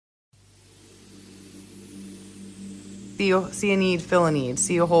See a need, fill a need.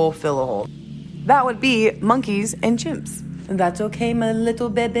 See a hole, fill a hole. That would be monkeys and chimps. That's okay, my little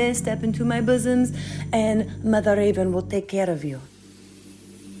baby. Step into my bosoms, and Mother Raven will take care of you.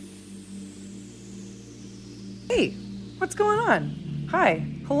 Hey, what's going on? Hi,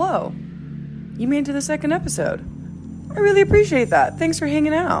 hello. You made it to the second episode. I really appreciate that. Thanks for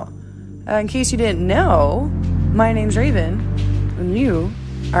hanging out. In case you didn't know, my name's Raven, and you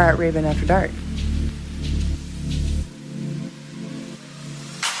are at Raven After Dark.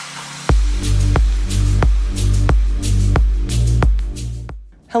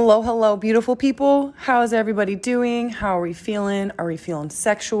 Hello, beautiful people. How is everybody doing? How are we feeling? Are we feeling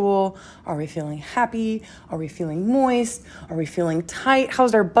sexual? Are we feeling happy? Are we feeling moist? Are we feeling tight?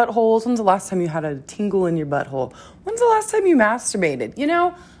 How's our buttholes? When's the last time you had a tingle in your butthole? When's the last time you masturbated? You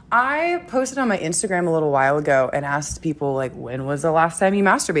know, I posted on my Instagram a little while ago and asked people, like, when was the last time you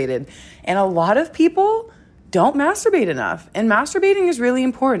masturbated? And a lot of people don't masturbate enough. And masturbating is really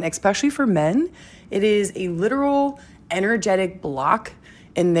important, especially for men. It is a literal energetic block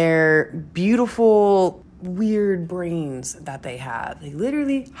in their beautiful, weird brains that they have. They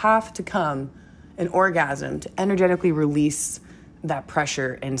literally have to come an orgasm to energetically release that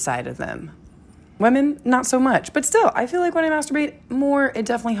pressure inside of them. Women, not so much. But still, I feel like when I masturbate more, it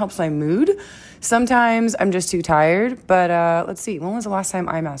definitely helps my mood. Sometimes I'm just too tired. But let's see. When was the last time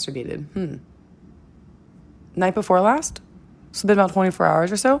I masturbated? Night before last? So it's been about 24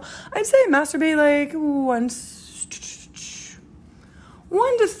 hours or so. I'd say I masturbate like 1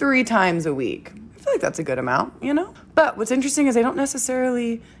 to 3 times a week. I feel like that's a good amount, you know? But what's interesting is I don't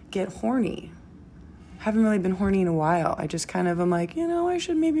necessarily get horny. Haven't really been horny in a while. I just kind of am like, I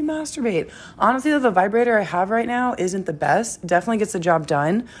should maybe masturbate. Honestly, the vibrator I have right now isn't the best. Definitely gets the job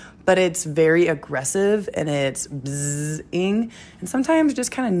done, but it's very aggressive and it's bzzing. And sometimes it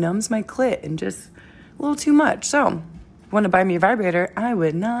just kind of numbs my clit and just a little too much. So, if you want to buy me a vibrator, I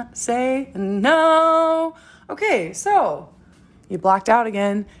would not say no. Okay, so you blacked out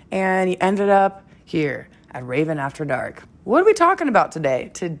again, and you ended up here at Raven After Dark. What are we talking about today?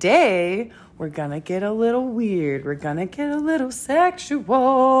 Today, we're gonna get a little weird. We're gonna get a little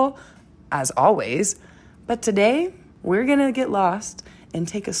sexual, as always. But today, we're gonna get lost and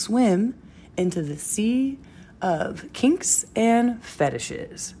take a swim into the sea of kinks and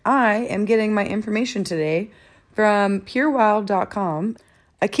fetishes. I am getting my information today from purewild.com.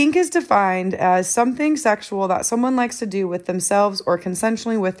 A kink is defined as something sexual that someone likes to do with themselves or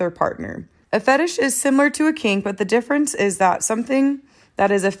consensually with their partner. A fetish is similar to a kink, but the difference is that something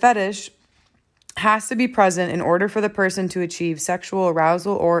that is a fetish has to be present in order for the person to achieve sexual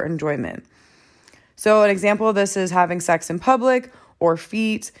arousal or enjoyment. So an example of this is having sex in public or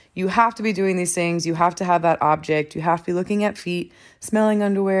feet. You have to be doing these things. You have to have that object. You have to be looking at feet, smelling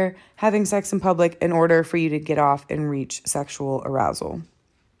underwear, having sex in public in order for you to get off and reach sexual arousal.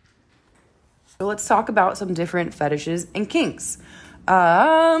 So let's talk about some different fetishes and kinks.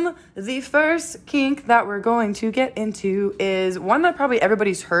 The first kink that we're going to get into is one that probably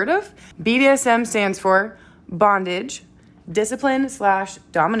everybody's heard of. BDSM stands for bondage,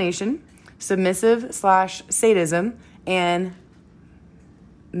 discipline/domination, submissive/sadism, and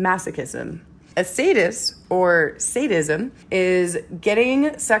masochism. A sadist or sadism is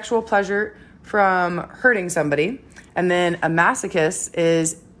getting sexual pleasure from hurting somebody, and then a masochist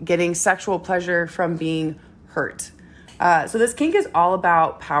is getting sexual pleasure from being hurt. So this kink is all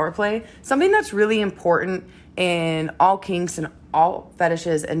about power play, something that's really important in all kinks and all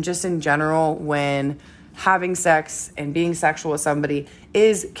fetishes and just in general when having sex and being sexual with somebody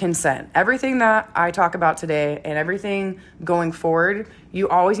is consent. Everything that I talk about today and everything going forward, you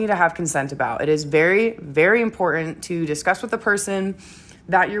always need to have consent about. It is very, very important to discuss with the person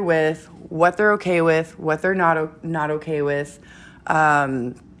that you're with, what they're okay with, what they're not okay with,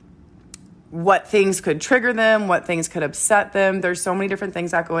 what things could trigger them, what things could upset them. There's so many different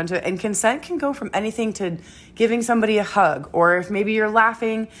things that go into it. And consent can go from anything to giving somebody a hug, or if maybe you're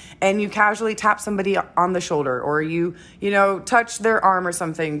laughing and you casually tap somebody on the shoulder, or you touch their arm or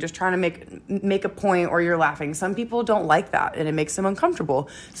something, just trying to make a point, or you're laughing. Some people don't like that and it makes them uncomfortable.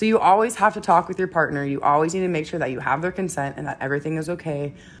 So you always have to talk with your partner. You always need to make sure that you have their consent and that everything is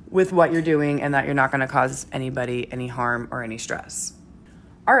okay with what you're doing and that you're not going to cause anybody any harm or any stress.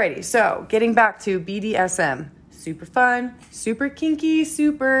 Alrighty, so getting back to BDSM, super fun, super kinky,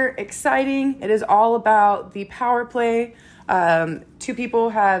 super exciting. It is all about the power play. Two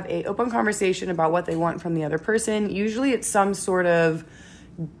people have an open conversation about what they want from the other person. Usually it's some sort of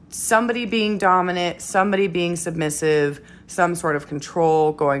somebody being dominant, somebody being submissive, some sort of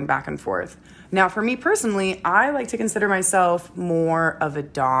control going back and forth. Now, for me personally, I like to consider myself more of a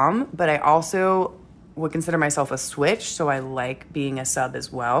dom, but I also would consider myself a switch, so I like being a sub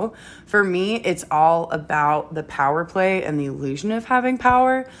as well. For me, it's all about the power play and the illusion of having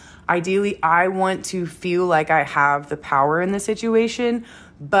power. Ideally, I want to feel like I have the power in the situation,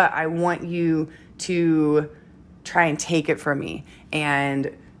 but I want you to try and take it from me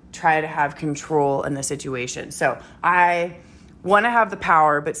and try to have control in the situation. So I want to have the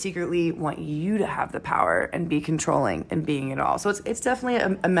power, but secretly want you to have the power and be controlling and being it all. So it's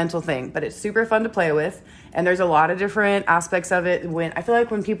definitely a mental thing, but it's super fun to play with. And there's a lot of different aspects of it. I feel like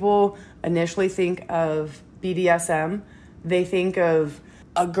when people initially think of BDSM, they think of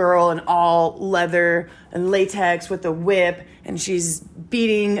a girl in all leather and latex with a whip, and she's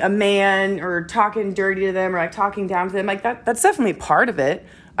beating a man or talking dirty to them or like talking down to them. Like that's definitely part of it.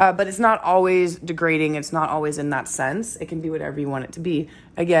 But it's not always degrading. It's not always in that sense. It can be whatever you want it to be.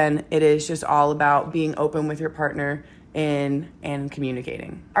 Again, it is just all about being open with your partner and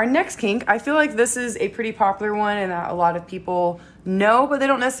communicating. Our next kink, I feel like this is a pretty popular one and that a lot of people know, but they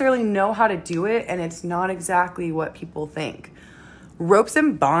don't necessarily know how to do it, and it's not exactly what people think. Ropes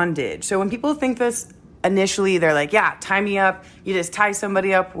and bondage. So when people think this initially, they're like, yeah, tie me up. You just tie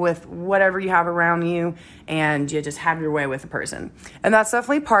somebody up with whatever you have around you and you just have your way with the person. And that's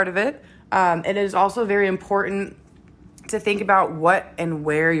definitely part of it. It is also very important to think about what and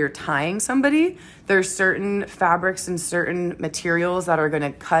where you're tying somebody. There's certain fabrics and certain materials that are going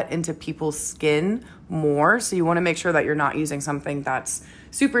to cut into people's skin more. So you want to make sure that you're not using something that's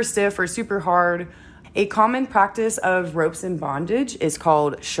super stiff or super hard. A common practice of ropes and bondage is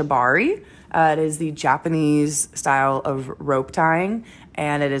called shibari. It is the Japanese style of rope tying,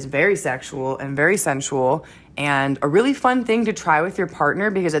 and it is very sexual and very sensual and a really fun thing to try with your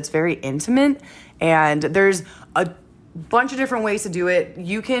partner because it's very intimate, and there's a bunch of different ways to do it.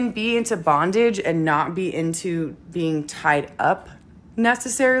 You can be into bondage and not be into being tied up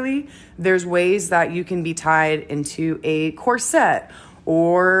necessarily. There's ways that you can be tied into a corset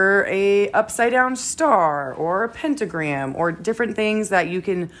or a upside down star or a pentagram or different things that you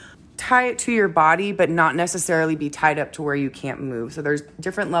can tie it to your body, but not necessarily be tied up to where you can't move. So there's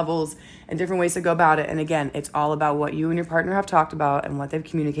different levels and different ways to go about it. And again, it's all about what you and your partner have talked about and what they've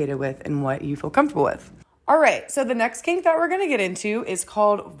communicated with and what you feel comfortable with. All right, so the next kink that we're going to get into is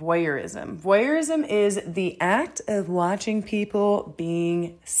called voyeurism. Voyeurism is the act of watching people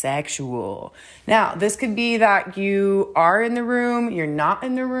being sexual. Now, this could be that you are in the room, you're not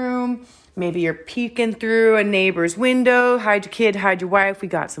in the room. Maybe you're peeking through a neighbor's window. Hide your kid, hide your wife. We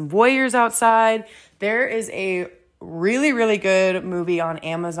got some voyeurs outside. There is a really, really good movie on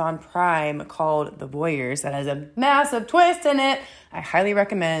Amazon Prime called The Voyeurs that has a massive twist in it. I highly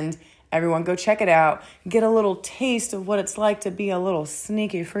recommend everyone go check it out. Get a little taste of what it's like to be a little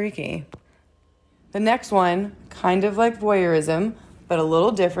sneaky freaky. The next one, kind of like voyeurism, but a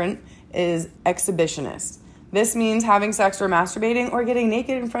little different, is exhibitionist. This means having sex or masturbating or getting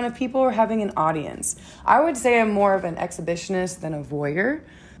naked in front of people or having an audience. I would say I'm more of an exhibitionist than a voyeur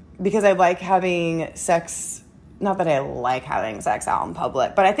because I like having sex. Not that I like having sex out in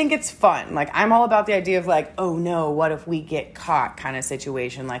public, but I think it's fun. Like, I'm all about the idea of like, oh no, what if we get caught kind of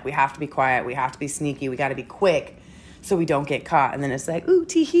situation. Like, we have to be quiet, we have to be sneaky, we got to be quick so we don't get caught. And then it's like, ooh,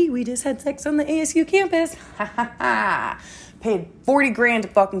 tee-hee, we just had sex on the ASU campus. Ha ha ha. Paid $40,000 to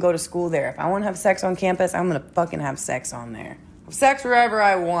fucking go to school there. If I want to have sex on campus, I'm going to fucking have sex on there. Have sex wherever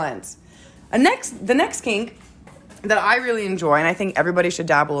I want. The next kink that I really enjoy, and I think everybody should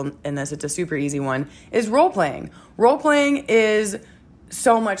dabble in this, it's a super easy one, is role-playing. Role-playing is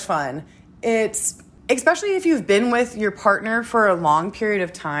so much fun. It's, especially if you've been with your partner for a long period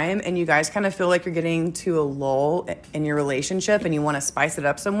of time and you guys kind of feel like you're getting to a lull in your relationship and you want to spice it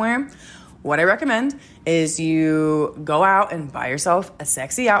up somewhere. What I recommend is you go out and buy yourself a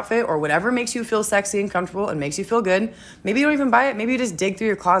sexy outfit or whatever makes you feel sexy and comfortable and makes you feel good. Maybe you don't even buy it. Maybe you just dig through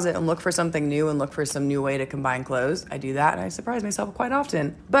your closet and look for something new and look for some new way to combine clothes. I do that and I surprise myself quite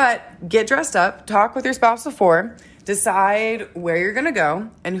often. But get dressed up, talk with your spouse before, decide where you're going to go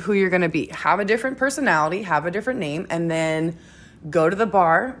and who you're going to be. Have a different personality, have a different name, and then go to the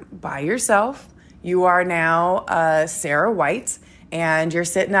bar by yourself. You are now Sarah White. And you're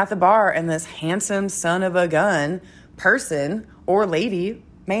sitting at the bar and this handsome son of a gun person or lady,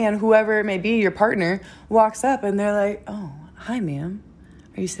 man, whoever it may be, your partner, walks up and they're like, oh, hi, ma'am.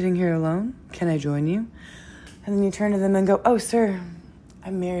 Are you sitting here alone? Can I join you? And then you turn to them and go, oh, sir,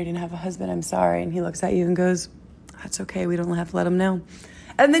 I'm married and have a husband. I'm sorry. And he looks at you and goes, that's okay. We don't have to let him know.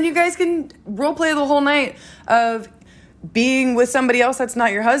 And then you guys can role play the whole night of being with somebody else that's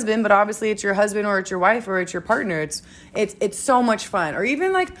not your husband, but obviously it's your husband or it's your wife or it's your partner. It's so much fun. Or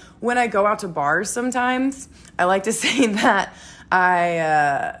even like when I go out to bars sometimes, I like to say that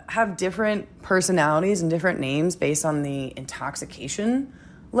I have different personalities and different names based on the intoxication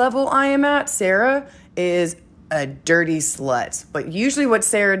level I am at. Sarah is a dirty slut. But usually what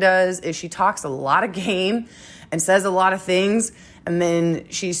Sarah does is she talks a lot of game and says a lot of things, and then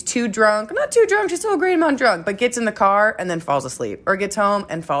she's too drunk. Not too drunk, she's still a great amount drunk, but gets in the car and then falls asleep. Or gets home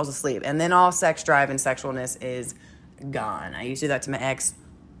and falls asleep. And then all sex drive and sexualness is gone. I used to do that to my ex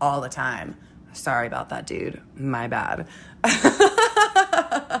all the time. Sorry about that, dude. My bad.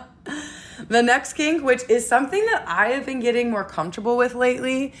 The next kink, which is something that I have been getting more comfortable with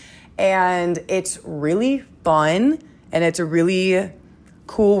lately, and it's really fun, and it's a really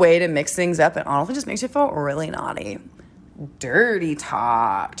cool way to mix things up, and honestly just makes you feel really naughty. Dirty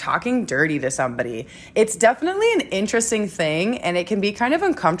talk, talking dirty to somebody. It's definitely an interesting thing, and it can be kind of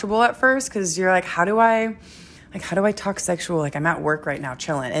uncomfortable at first because you're like, how do I talk sexual? Like, I'm at work right now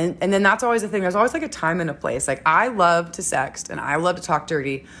chilling. And then that's always the thing. There's always like a time and a place. Like, I love to sext and I love to talk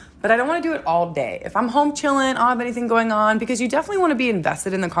dirty, but I don't want to do it all day. If I'm home chilling, I don't have anything going on, because you definitely want to be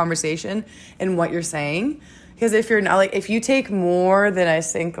invested in the conversation and what you're saying. Because if you're not, like, if you take more than I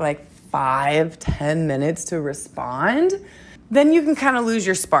think like 5-10 minutes to respond, then you can kind of lose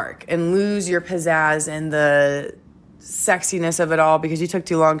your spark and lose your pizzazz and the sexiness of it all, because you took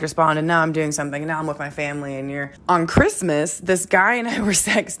too long to respond, and now I'm doing something, and now I'm with my family. And you're on Christmas, this guy and I were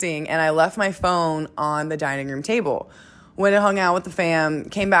sexting, and I left my phone on the dining room table. Went and hung out with the fam,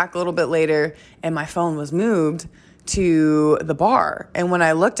 came back a little bit later, and my phone was moved to the bar. And when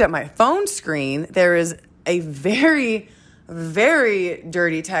I looked at my phone screen, there is a very, very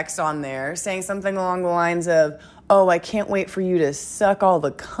dirty text on there saying something along the lines of, "Oh, I can't wait for you to suck all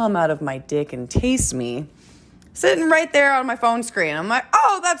the cum out of my dick and taste me." Sitting right there on my phone screen. I'm like,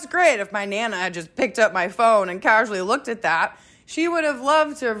 oh, that's great. If my Nana had just picked up my phone and casually looked at that, she would have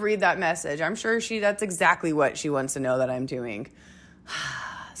loved to have read that message. I'm sure that's exactly what she wants to know that I'm doing.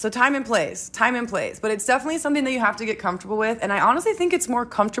 So time and place. But it's definitely something that you have to get comfortable with. And I honestly think it's more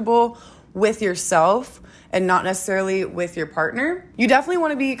comfortable with yourself and not necessarily with your partner. You definitely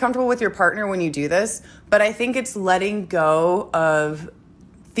want to be comfortable with your partner when you do this, but I think it's letting go of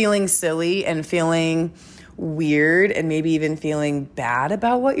feeling silly and feeling weird and maybe even feeling bad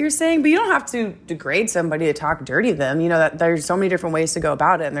about what you're saying. But you don't have to degrade somebody to talk dirty to them. You know, that there's so many different ways to go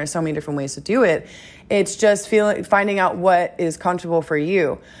about it, and there's so many different ways to do it. It's just finding out what is comfortable for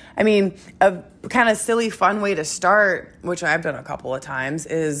you. I mean, a kind of silly, fun way to start, which I've done a couple of times,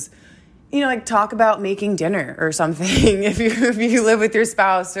 is, you know, like talk about making dinner or something. if you live with your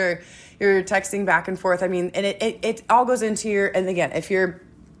spouse or you're texting back and forth. I mean, and it all goes into and again, if you're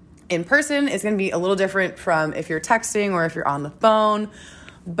in person, it's going to be a little different from if you're texting or if you're on the phone.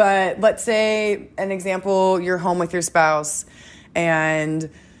 But let's say, an example, you're home with your spouse and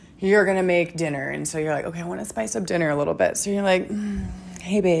you're going to make dinner. And so you're like, okay, I want to spice up dinner a little bit. So you're like,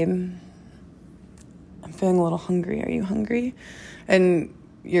 hey, babe, I'm feeling a little hungry. Are you hungry? And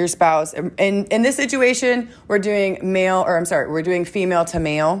your spouse, and in this situation, we're doing female to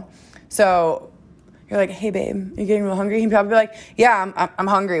male. So you're like, hey, babe, you getting real hungry? He'd probably be like, yeah, I'm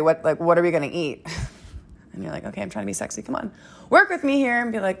hungry. What are we going to eat? And you're like, okay, I'm trying to be sexy. Come on. Work with me here.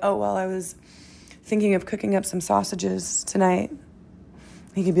 And be like, oh, well, I was thinking of cooking up some sausages tonight.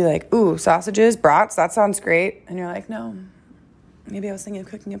 He could be like, ooh, sausages, brats, that sounds great. And you're like, no, maybe I was thinking of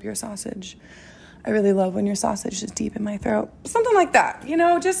cooking up your sausage. I really love when your sausage is deep in my throat. Something like that, you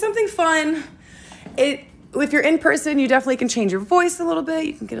know, just something fun. If you're in person, you definitely can change your voice a little bit.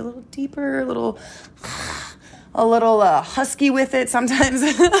 You can get a little deeper, a little husky with it sometimes.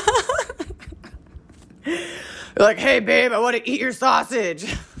 You're like, hey, babe, I want to eat your sausage.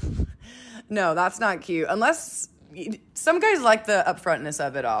 No, that's not cute. Unless some guys like the upfrontness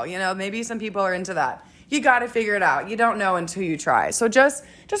of it all. You know, maybe some people are into that. You got to figure it out. You don't know until you try. So just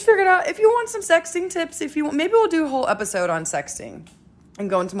figure it out. If you want some sexting tips, maybe we'll do a whole episode on sexting and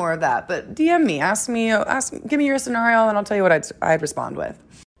go into more of that. But DM me, give me your scenario, and I'll tell you what I'd respond with.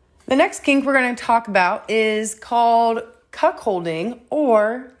 The next kink we're going to talk about is called cuckolding,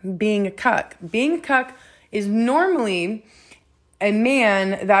 or being a cuck. Being a cuck is normally a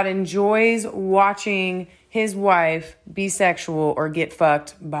man that enjoys watching his wife be sexual or get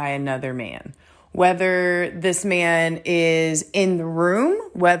fucked by another man. Whether this man is in the room,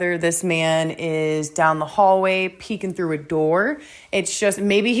 whether this man is down the hallway peeking through a door, it's just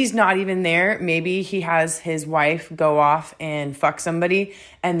maybe he's not even there. Maybe he has his wife go off and fuck somebody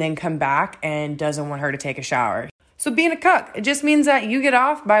and then come back and doesn't want her to take a shower. So being a cuck, it just means that you get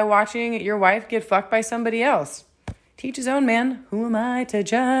off by watching your wife get fucked by somebody else. Teach his own, man. Who am I to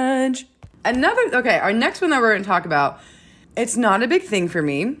judge? Our next one that we're going to talk about, it's not a big thing for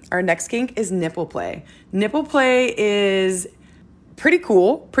me. Our next kink is nipple play. Nipple play is pretty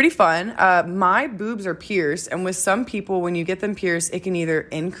cool, pretty fun. My boobs are pierced, and with some people, when you get them pierced, it can either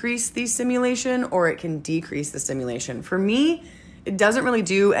increase the stimulation or it can decrease the stimulation. For me, it doesn't really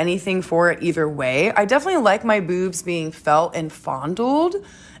do anything for it either way. I definitely like my boobs being felt and fondled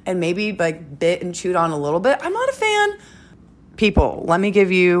and maybe like bit and chewed on a little bit. I'm not a fan. People, let me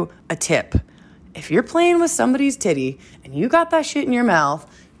give you a tip. If you're playing with somebody's titty and you got that shit in your mouth,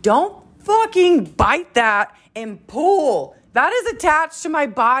 don't fucking bite that and pull. That is attached to my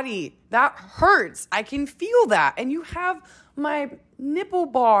body. That hurts. I can feel that. And you have my nipple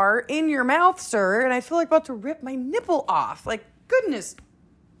bar in your mouth, sir, and I feel like about to rip my nipple off. Like, goodness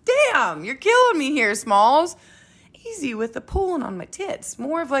damn, you're killing me here, Smalls. Easy with the pulling on my tits.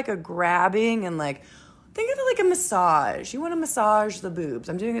 More of like a grabbing and like, think of it like a massage. You want to massage the boobs.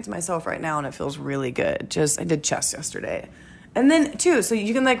 I'm doing it to myself right now and it feels really good. I did chest yesterday. And then too, so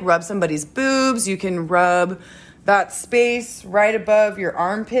you can like rub somebody's boobs. You can rub that space right above your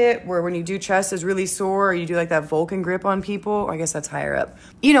armpit where when you do chest is really sore, or you do like that Vulcan grip on people. I guess that's higher up.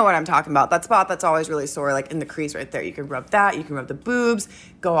 You know what I'm talking about. That spot that's always really sore, like in the crease right there. You can rub that. You can rub the boobs,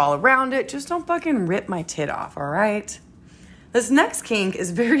 go all around it. Just don't fucking rip my tit off, all right? This next kink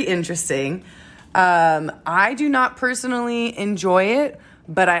is very interesting. I do not personally enjoy it,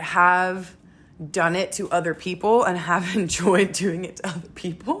 but I have done it to other people and have enjoyed doing it to other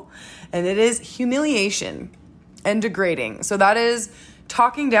people. And it is humiliation and degrading. So that is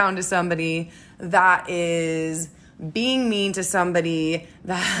talking down to somebody, that is being mean to somebody,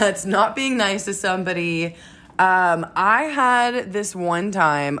 that's not being nice to somebody. I had this one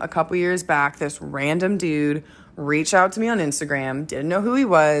time a couple years back, this random dude reach out to me on Instagram, didn't know who he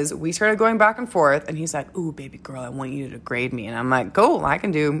was. We started going back and forth and he's like, "Ooh, baby girl, I want you to degrade me." And I'm like, "Cool, I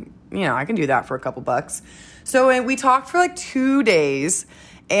can do that for a couple bucks." So we talked for like 2 days.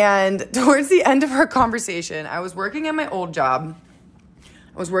 And towards the end of our conversation, I was working at my old job.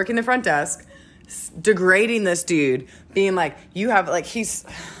 I was working the front desk, degrading this dude, being like, he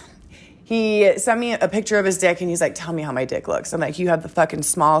sent me a picture of his dick and he's like, "Tell me how my dick looks." I'm like, "You have the fucking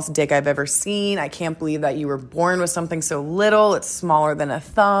smallest dick I've ever seen. I can't believe that you were born with something so little. It's smaller than a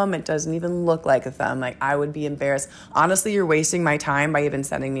thumb. It doesn't even look like a thumb. Like, I would be embarrassed. Honestly, you're wasting my time by even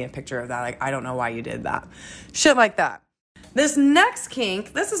sending me a picture of that. Like, I don't know why you did that." Shit like that. This next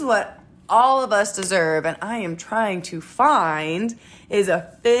kink, this is what all of us deserve, and I am trying to find, is a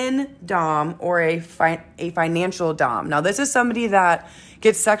fin dom or a financial dom. Now, this is somebody that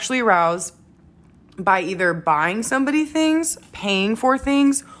gets sexually aroused by either buying somebody things, paying for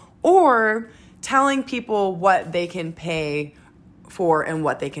things, or telling people what they can pay for and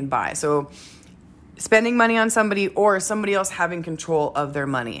what they can buy. So spending money on somebody or somebody else having control of their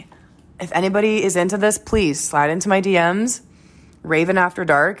money. If anybody is into this, please slide into my DMs, Raven After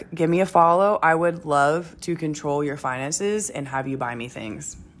Dark. Give me a follow. I would love to control your finances and have you buy me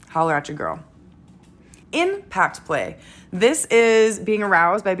things. Holler at your girl. Impact play. This is being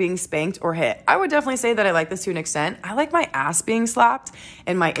aroused by being spanked or hit. I would definitely say that I like this to an extent. I like my ass being slapped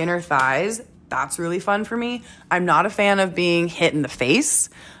and my inner thighs. That's really fun for me. I'm not a fan of being hit in the face.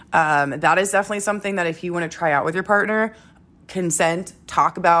 That is definitely something that if you want to try out with your partner, consent,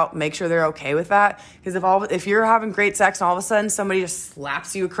 talk about, make sure they're okay with that. Because if you're having great sex and all of a sudden somebody just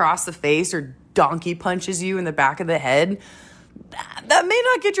slaps you across the face or donkey punches you in the back of the head, that may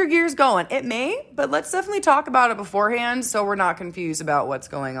not get your gears going. It may, but let's definitely talk about it beforehand so we're not confused about what's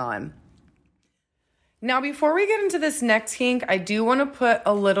going on. Now, before we get into this next kink, I do want to put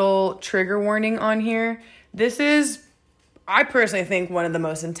a little trigger warning on here. This is, I personally think, one of the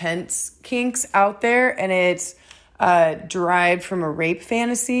most intense kinks out there, and it's derived from a rape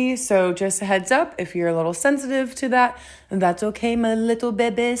fantasy. So just a heads up, if you're a little sensitive to that, that's okay, my little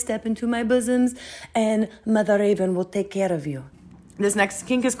baby. Step into my bosoms and Mother Raven will take care of you. This next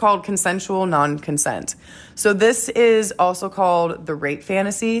kink is called consensual non-consent. So this is also called the rape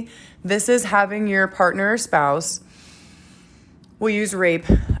fantasy. This is having your partner or spouse, we'll use rape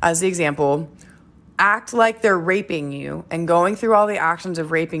as the example, act like they're raping you and going through all the actions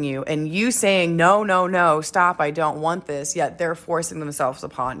of raping you, and you saying, "No, no, no, stop, I don't want this," yet they're forcing themselves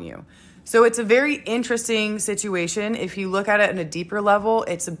upon you. So it's a very interesting situation. If you look at it in a deeper level,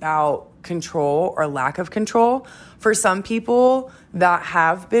 it's about control or lack of control. For some people that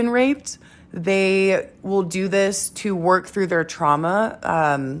have been raped, they will do this to work through their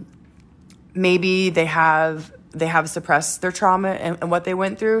trauma. Maybe they have suppressed their trauma and what they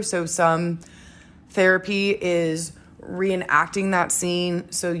went through. So some therapy is reenacting that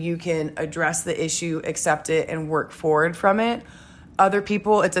scene so you can address the issue, accept it, and work forward from it. Other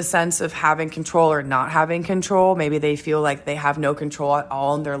people, it's a sense of having control or not having control. Maybe they feel like they have no control at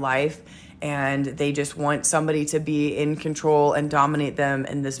all in their life and they just want somebody to be in control and dominate them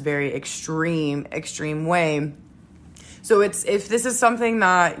in this very extreme way. So if this is something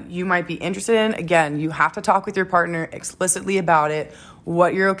that you might be interested in, again, you have to talk with your partner explicitly about it,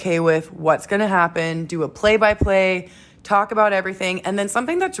 what you're okay with, what's going to happen, do a play-by-play, talk about everything. And then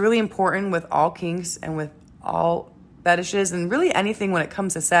something that's really important with all kinks and with all fetishes and really anything when it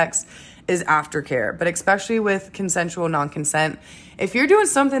comes to sex is aftercare, but especially with consensual non-consent. If you're doing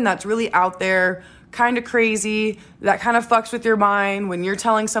something that's really out there, kind of crazy, that kind of fucks with your mind when you're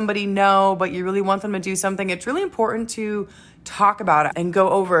telling somebody no, but you really want them to do something, it's really important to talk about it and go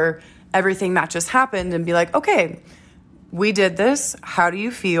over everything that just happened and be like, okay, we did this. How do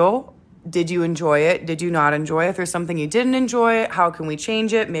you feel? Did you enjoy it? Did you not enjoy it? If there's something you didn't enjoy, how can we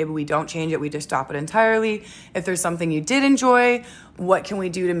change it? Maybe we don't change it. We just stop it entirely. If there's something you did enjoy, what can we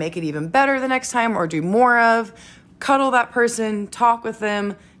do to make it even better the next time or do more of? Cuddle that person, talk with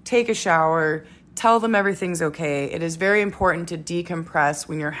them, take a shower, tell them everything's okay. It is very important to decompress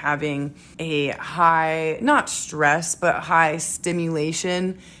when you're having a high, not stress, but high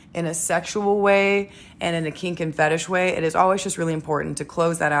stimulation in a sexual way and in a kink and fetish way. It is always just really important to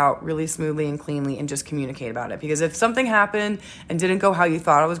close that out really smoothly and cleanly and just communicate about it. Because if something happened and didn't go how you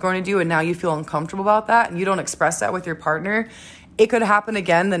thought it was going to do and now you feel uncomfortable about that and you don't express that with your partner, it could happen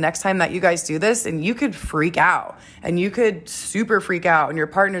again the next time that you guys do this and you could freak out and you could super freak out and your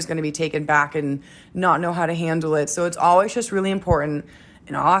partner's going to be taken back and not know how to handle it. So it's always just really important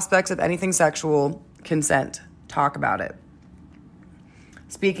in all aspects of anything sexual, consent, talk about it.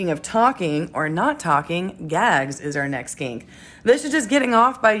 Speaking of talking or not talking, gags is our next kink. This is just getting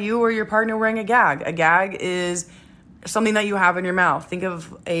off by you or your partner wearing a gag. A gag is something that you have in your mouth. Think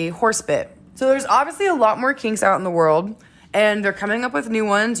of a horse bit. So there's obviously a lot more kinks out in the world, and they're coming up with new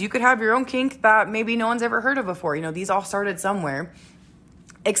ones. You could have your own kink that maybe no one's ever heard of before. You know, these all started somewhere.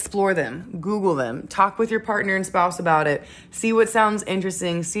 Explore them, Google them, talk with your partner and spouse about it, see what sounds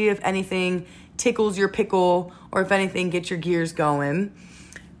interesting, see if anything tickles your pickle or if anything gets your gears going.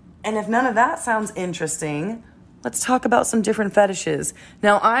 And if none of that sounds interesting, let's talk about some different fetishes.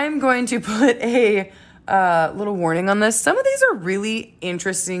 Now, I'm going to put a little warning on this. Some of these are really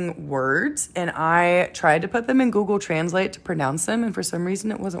interesting words, and I tried to put them in Google Translate to pronounce them, and for some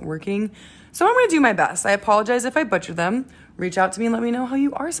reason it wasn't working. So I'm going to do my best. I apologize if I butcher them. Reach out to me and let me know how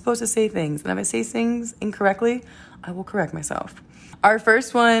you are supposed to say things. And if I say things incorrectly, I will correct myself. Our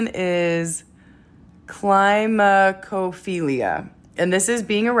first one is climacophilia. And this is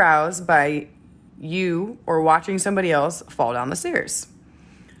being aroused by you or watching somebody else fall down the stairs.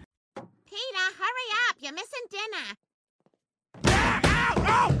 Peter, hurry up. You're missing dinner.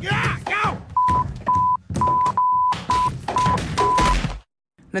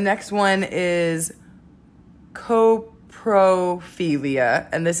 The next one is coprophilia.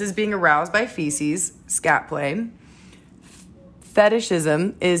 And this is being aroused by feces, scat play.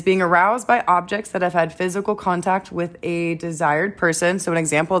 Fetishism is being aroused by objects that have had physical contact with a desired person. So an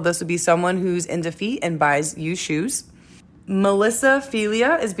example of this would be someone who's into feet and buys used shoes.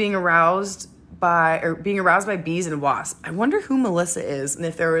 Melissophilia is being aroused by bees and wasps. I wonder who Melissa is and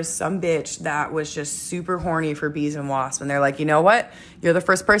if there was some bitch that was just super horny for bees and wasps and they're like, you know what? You're the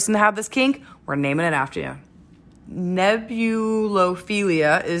first person to have this kink. We're naming it after you.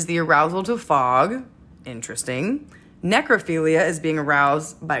 Nebulophilia is the arousal to fog. Interesting. Necrophilia is being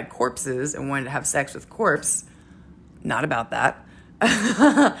aroused by corpses and wanting to have sex with corpse. Not about that.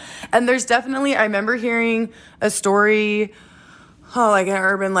 And there's definitely, I remember hearing a story, like an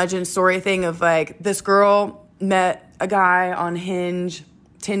urban legend story thing of like this girl met a guy on Hinge,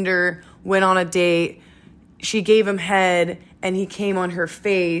 Tinder, went on a date. She gave him head and he came on her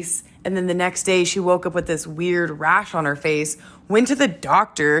face. And then the next day she woke up with this weird rash on her face, went to the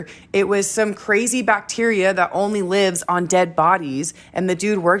doctor. It was some crazy bacteria that only lives on dead bodies. And the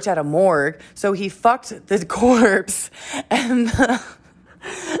dude worked at a morgue. So he fucked the corpse and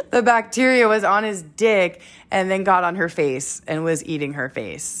the bacteria was on his dick and then got on her face and was eating her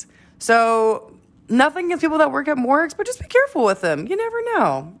face. So nothing against people that work at morgues, but just be careful with them. You never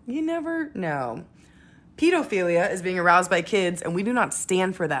know. You never know. Pedophilia is being aroused by kids, and we do not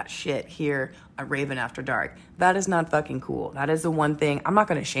stand for that shit here at Raven After Dark. That is not fucking cool. That is the one thing. I'm not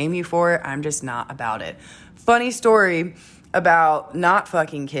going to shame you for it. I'm just not about it. Funny story about not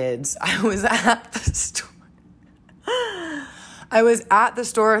fucking kids. I was at the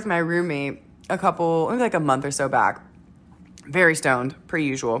store with my roommate maybe a month or so back. Very stoned, per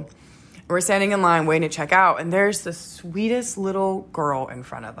usual. We're standing in line waiting to check out, and there's the sweetest little girl in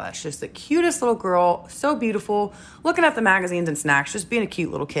front of us. Just the cutest little girl, so beautiful, looking at the magazines and snacks, just being a cute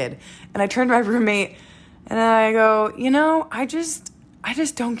little kid. And I turned to my roommate, and I go, I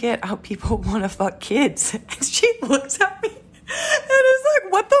just don't get how people want to fuck kids. And she looks at me and is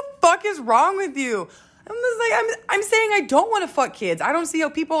like, what the fuck is wrong with you? I'm just like, I'm saying I don't want to fuck kids. I don't see how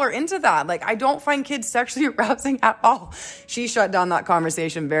people are into that. Like, I don't find kids sexually arousing at all. She shut down that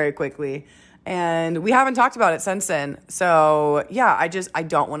conversation very quickly. And we haven't talked about it since then. So, yeah, I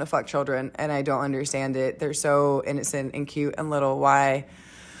don't want to fuck children. And I don't understand it. They're so innocent and cute and little. Why?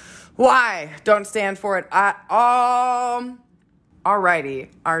 Don't stand for it at all. Alrighty.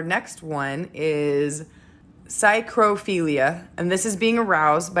 Our next one is psychrophilia, and this is being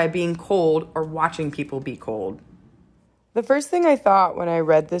aroused by being cold or watching people be cold. The first thing I thought when I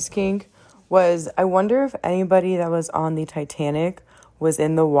read this kink was, I wonder if anybody that was on the Titanic was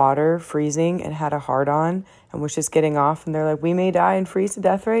in the water freezing and had a hard-on and was just getting off, and they're like, we may die and freeze to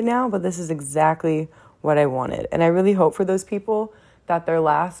death right now, but this is exactly what I wanted. And I really hope for those people that their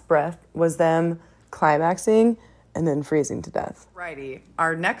last breath was them climaxing and then freezing to death. Righty.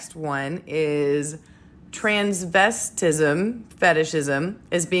 Our next one is transvestism, fetishism,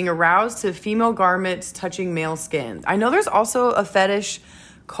 is being aroused to female garments touching male skin. I know there's also a fetish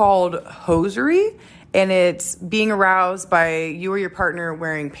called hosiery, and it's being aroused by you or your partner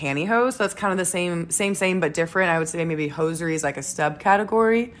wearing pantyhose. So it's kind of the same, but different. I would say maybe hosiery is like a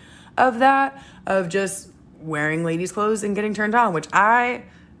subcategory of that, of just wearing ladies' clothes and getting turned on, which I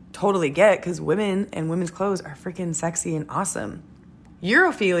totally get because women and women's clothes are freaking sexy and awesome.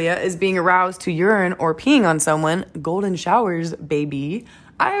 Urophilia is being aroused to urine or peeing on someone. Golden showers, baby.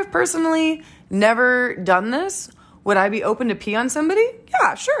 I have personally never done this. Would I be open to pee on somebody?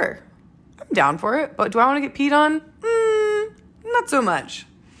 Yeah, sure. I'm down for it. But do I want to get peed on? Not so much.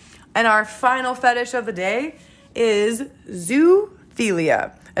 And our final fetish of the day is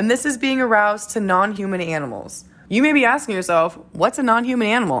zoophilia. And this is being aroused to non-human animals. You may be asking yourself, what's a non-human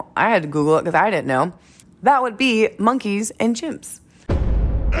animal? I had to Google it because I didn't know. That would be monkeys and chimps.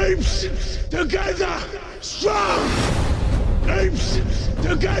 Apes together strong. Apes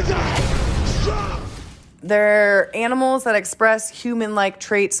together strong. They're animals that express human-like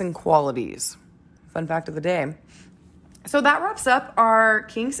traits and qualities. Fun fact of the day. So that wraps up our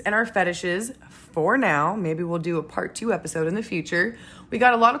kinks and our fetishes for now. Maybe we'll do a part 2 episode in the future. We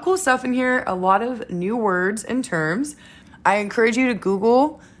got a lot of cool stuff in here, a lot of new words and terms. I encourage you to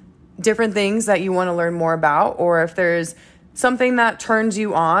Google different things that you want to learn more about, or if there's something that turns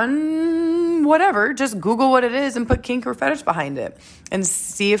you on, whatever, just Google what it is and put kink or fetish behind it and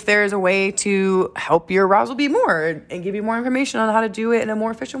see if there's a way to help your arousal be more and give you more information on how to do it in a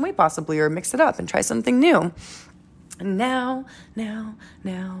more efficient way possibly, or mix it up and try something new. And now,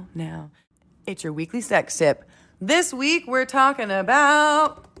 it's your weekly sex tip. This week we're talking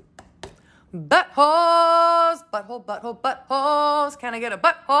about buttholes. Buttholes. Can I get a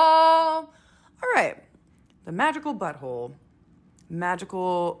butthole? All right. The magical butthole.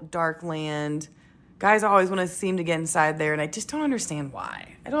 Magical dark land. Guys always want to seem to get inside there, and I just don't understand why.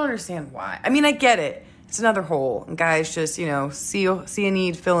 I mean, I get it. It's another hole. And guys just, see a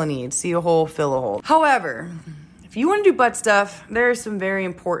need, fill a need. See a hole, fill a hole. However, if you want to do butt stuff, there are some very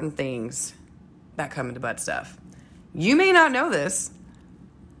important things that come into butt stuff. You may not know this.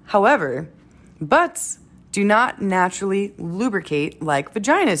 However, butts do not naturally lubricate like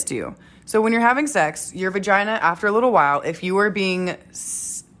vaginas do. So when you're having sex, your vagina, after a little while, if you are being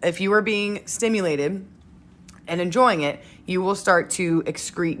stimulated and enjoying it, you will start to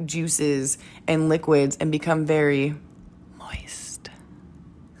excrete juices and liquids and become very moist.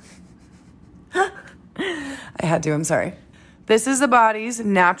 I had to, I'm sorry. This is the body's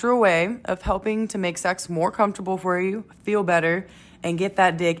natural way of helping to make sex more comfortable for you, feel better, and get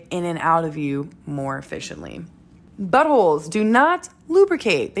that dick in and out of you more efficiently. Buttholes do not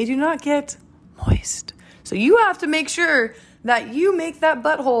lubricate. They do not get moist. So you have to make sure that you make that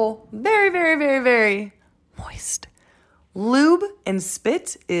butthole very, very, very, very moist. Lube and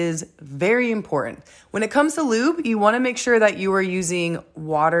spit is very important. When it comes to lube, you want to make sure that you are using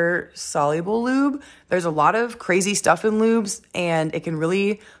water-soluble lube. There's a lot of crazy stuff in lubes, and it can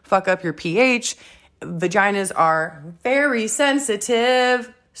really fuck up your pH. Vaginas are very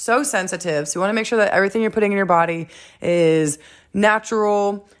sensitive, so sensitive. So you want to make sure that everything you're putting in your body is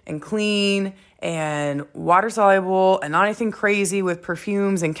natural and clean and water-soluble and not anything crazy with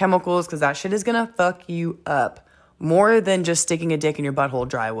perfumes and chemicals, because that shit is going to fuck you up. More than just sticking a dick in your butthole,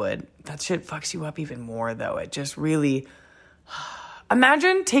 dry wood. That shit fucks you up even more, though. It just really...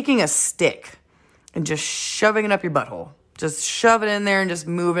 Imagine taking a stick and just shoving it up your butthole. Just shove it in there and just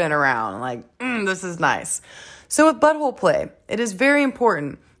moving it around. Like, this is nice. So with butthole play, it is very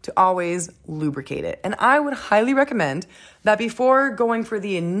important to always lubricate it. And I would highly recommend that before going for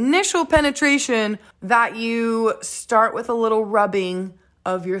the initial penetration, that you start with a little rubbing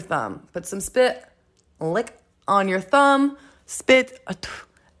of your thumb. Put some spit, lick on your thumb, spit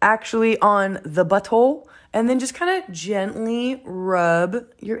actually on the butthole, and then just kind of gently rub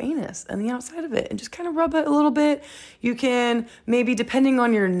your anus and the outside of it and just kind of rub it a little bit. You can maybe, depending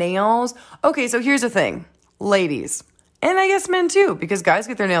on your nails. Okay, so here's the thing, ladies, and I guess men too, because guys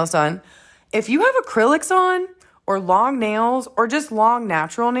get their nails done. If you have acrylics on or long nails or just long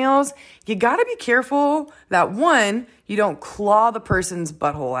natural nails, you gotta be careful that one, you don't claw the person's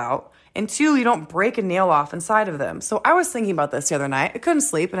butthole out, and two, you don't break a nail off inside of them. So I was thinking about this the other night. I couldn't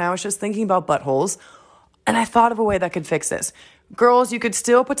sleep and I was just thinking about buttholes, and I thought of a way that could fix this. Girls, you could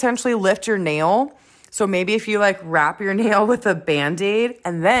still potentially lift your nail. So maybe if you like wrap your nail with a Band-Aid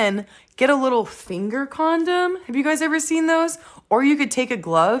and then get a little finger condom. Have you guys ever seen those? Or you could take a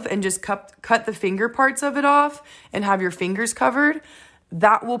glove and just cut the finger parts of it off and have your fingers covered.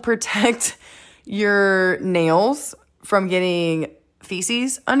 That will protect your nails from getting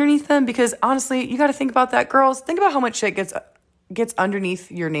feces underneath them, because honestly, you got to think about that. Girls, think about how much shit gets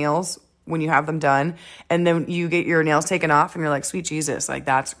underneath your nails when you have them done, and then you get your nails taken off and you're like, sweet Jesus, like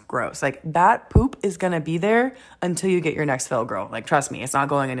that's gross. Like that poop is going to be there until you get your next fill, girl. Like, trust me, it's not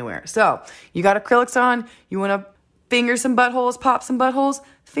going anywhere. So you got acrylics on, you want to finger some buttholes, pop some buttholes,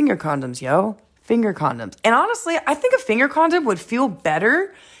 finger condoms, yo, finger condoms. And honestly, I think a finger condom would feel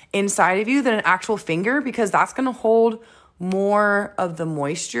better inside of you than an actual finger, because that's going to hold more of the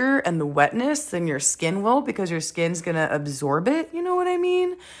moisture and the wetness than your skin will, because your skin's going to absorb it. You know what I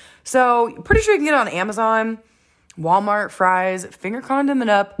mean? So pretty sure you can get it on Amazon, Walmart, Fry's, finger condom it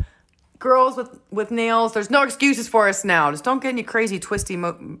up. Girls with nails, there's no excuses for us now. Just don't get any crazy twisty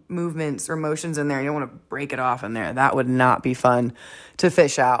movements or motions in there. You don't want to break it off in there. That would not be fun to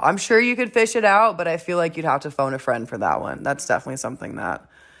fish out. I'm sure you could fish it out, but I feel like you'd have to phone a friend for that one. That's definitely something that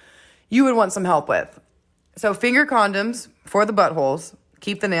you would want some help with. So finger condoms for the buttholes,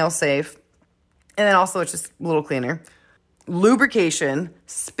 keep the nails safe. And then also it's just a little cleaner. Lubrication,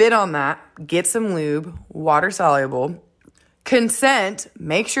 spit on that, get some lube, water soluble. Consent,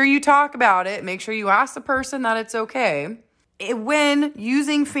 make sure you talk about it. Make sure you ask the person that it's okay. When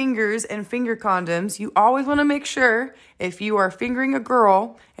using fingers and finger condoms, you always want to make sure, if you are fingering a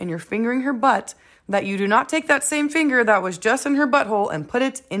girl and you're fingering her butt, that you do not take that same finger that was just in her butthole and put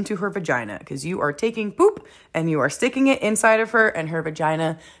it into her vagina, because you are taking poop and you are sticking it inside of her, and her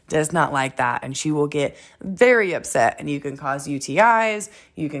vagina does not like that, and she will get very upset, and you can cause UTIs,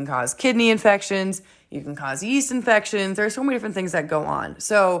 you can cause kidney infections, you can cause yeast infections. There are so many different things that go on.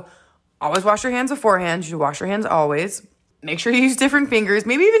 So always wash your hands beforehand. You should wash your hands always. Make sure you use different fingers,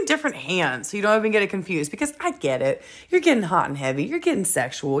 maybe even different hands, so you don't even get it confused, because I get it. You're getting hot and heavy. You're getting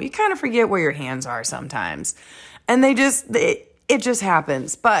sexual. You kind of forget where your hands are sometimes. And it just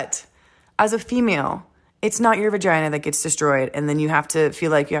happens. But as a female, it's not your vagina that gets destroyed, and then you have to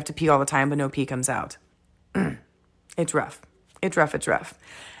feel like you have to pee all the time, but no pee comes out. It's rough. It's rough. It's rough.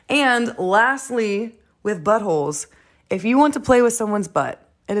 And lastly, with buttholes, if you want to play with someone's butt,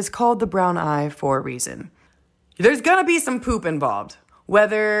 it is called the brown eye for a reason. There's going to be some poop involved,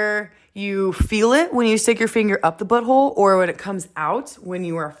 whether you feel it when you stick your finger up the butthole or when it comes out when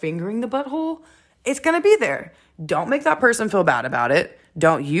you are fingering the butthole. It's going to be there. Don't make that person feel bad about it.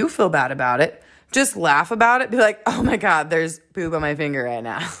 Don't you feel bad about it. Just laugh about it. Be like, oh my God, there's poop on my finger right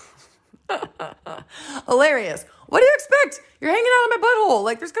now. Hilarious. What do you expect? You're hanging out on my butthole.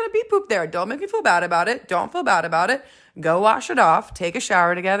 Like, there's going to be poop there. Don't make me feel bad about it. Don't feel bad about it. Go wash it off. Take a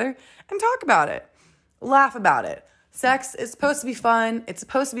shower together and talk about it. Laugh about it. Sex is supposed to be fun. It's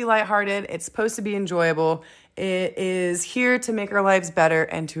supposed to be lighthearted. It's supposed to be enjoyable. It is here to make our lives better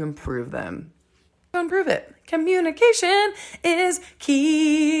and to improve them. To improve it. Communication is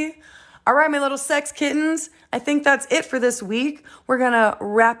key. All right, my little sex kittens. I think that's it for this week. We're going to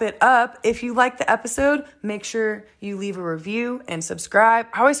wrap it up. If you like the episode, make sure you leave a review and subscribe.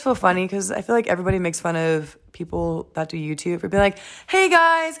 I always feel funny because I feel like everybody makes fun of people that do YouTube for being like, hey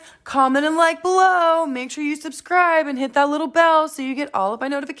guys, comment and like below. Make sure you subscribe and hit that little bell so you get all of my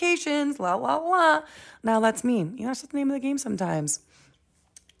notifications. La, la, la. Now that's me. You know, that's just the name of the game sometimes.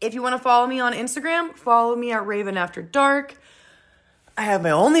 If you want to follow me on Instagram, follow me at Raven After Dark. I have my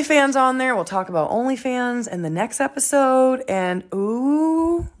OnlyFans on there. We'll talk about OnlyFans in the next episode. And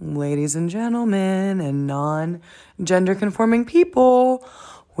ooh, ladies and gentlemen and non-gender conforming people,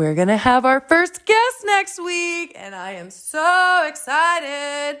 we're going to have our first guest next week. And I am so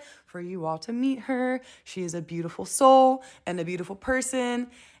excited for you all to meet her. She is a beautiful soul and a beautiful person.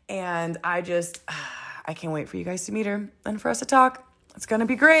 And I can't wait for you guys to meet her and for us to talk. It's gonna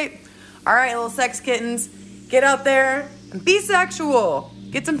be great. All right, little sex kittens, get out there and be sexual.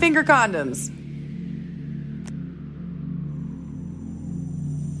 Get some finger condoms.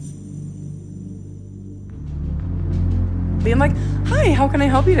 Being like, hi, how can I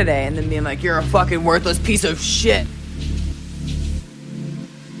help you today? And then being like, you're a fucking worthless piece of shit.